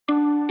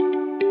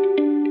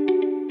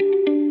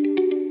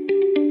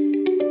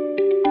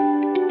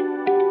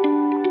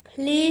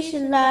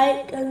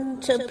like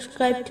and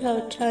subscribe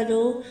to our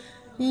channel.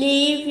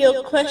 Leave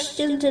your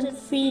questions and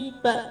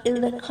feedback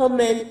in the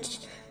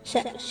comments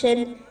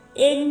section.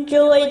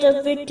 Enjoy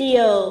the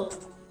video.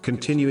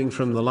 Continuing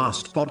from the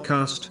last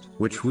podcast,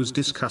 which was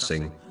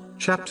discussing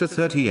chapter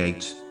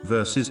 38,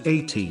 verses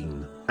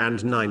 18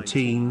 and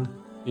 19.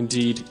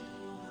 Indeed,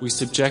 we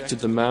subjected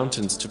the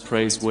mountains to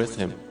praise with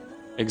him,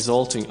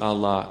 exalting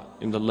Allah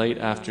in the late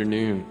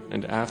afternoon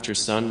and after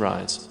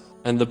sunrise,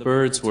 and the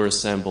birds were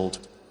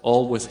assembled,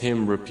 all with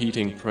him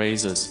repeating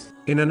praises.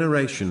 In a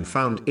narration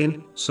found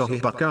in Sahih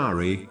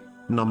Bukhari,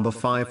 number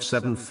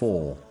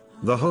 574,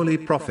 the Holy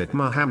Prophet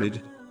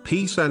Muhammad,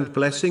 peace and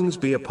blessings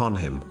be upon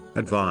him,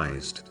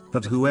 advised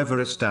that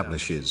whoever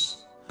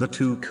establishes the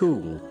two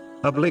cool,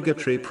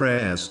 obligatory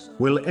prayers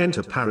will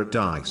enter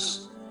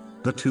paradise.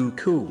 The two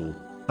cool,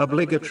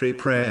 obligatory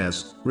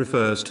prayers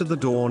refers to the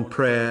dawn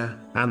prayer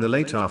and the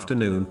late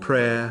afternoon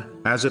prayer,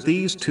 as at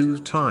these two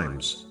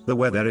times the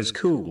weather is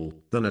cool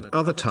than at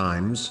other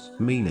times,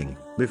 meaning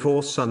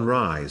before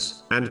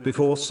sunrise and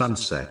before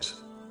sunset.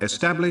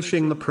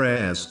 Establishing the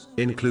prayers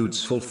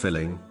includes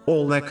fulfilling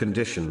all their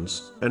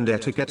conditions and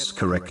etiquettes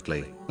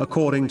correctly,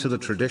 according to the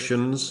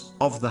traditions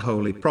of the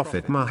Holy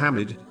Prophet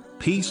Muhammad,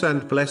 peace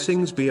and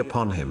blessings be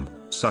upon him,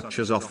 such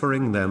as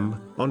offering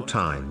them on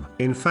time.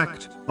 In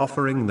fact,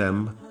 offering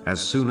them as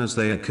soon as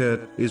they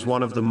occurred is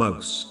one of the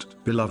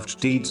most beloved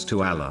deeds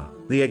to Allah,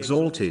 the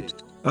Exalted,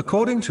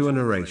 according to a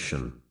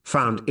narration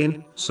found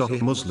in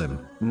Sahih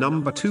Muslim,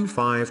 number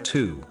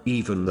 252.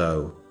 Even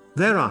though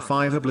there are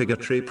 5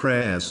 obligatory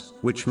prayers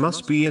which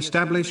must be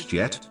established,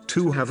 yet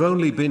 2 have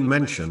only been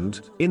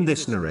mentioned in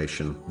this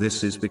narration.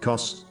 This is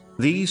because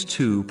these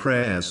 2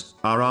 prayers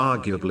are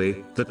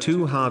arguably the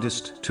 2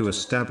 hardest to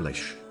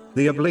establish.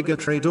 The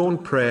obligatory dawn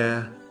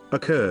prayer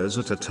occurs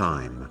at a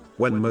time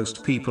when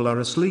most people are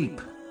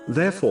asleep.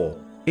 Therefore,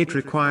 it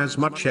requires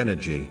much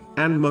energy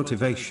and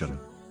motivation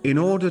in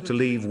order to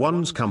leave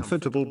one's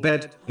comfortable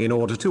bed in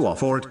order to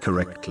offer it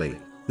correctly.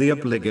 The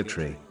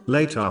obligatory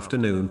late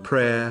afternoon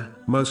prayer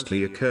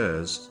mostly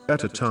occurs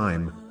at a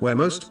time where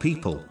most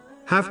people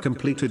have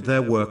completed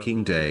their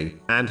working day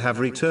and have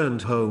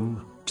returned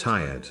home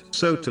tired.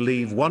 So to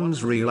leave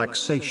one's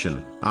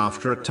relaxation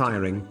after a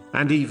tiring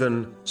and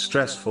even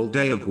stressful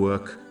day of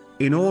work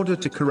in order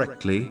to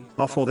correctly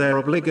offer their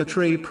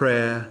obligatory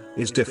prayer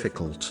is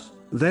difficult.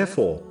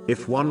 Therefore,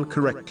 if one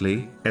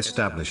correctly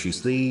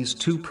establishes these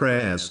 2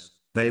 prayers,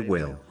 they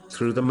will,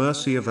 through the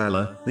mercy of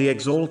Allah, the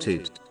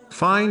Exalted,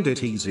 find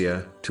it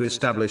easier to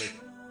establish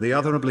the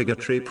other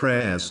obligatory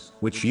prayers,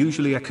 which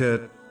usually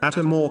occur at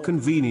a more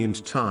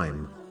convenient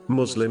time.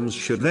 Muslims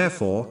should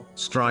therefore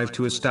strive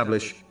to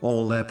establish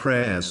all their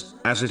prayers,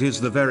 as it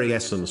is the very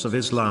essence of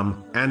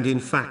Islam, and in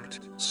fact,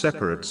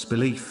 separates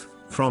belief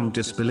from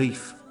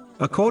disbelief.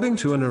 According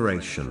to a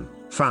narration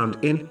found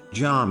in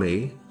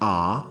Jami'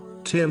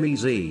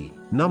 Tirmizi,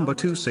 number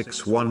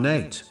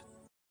 2618,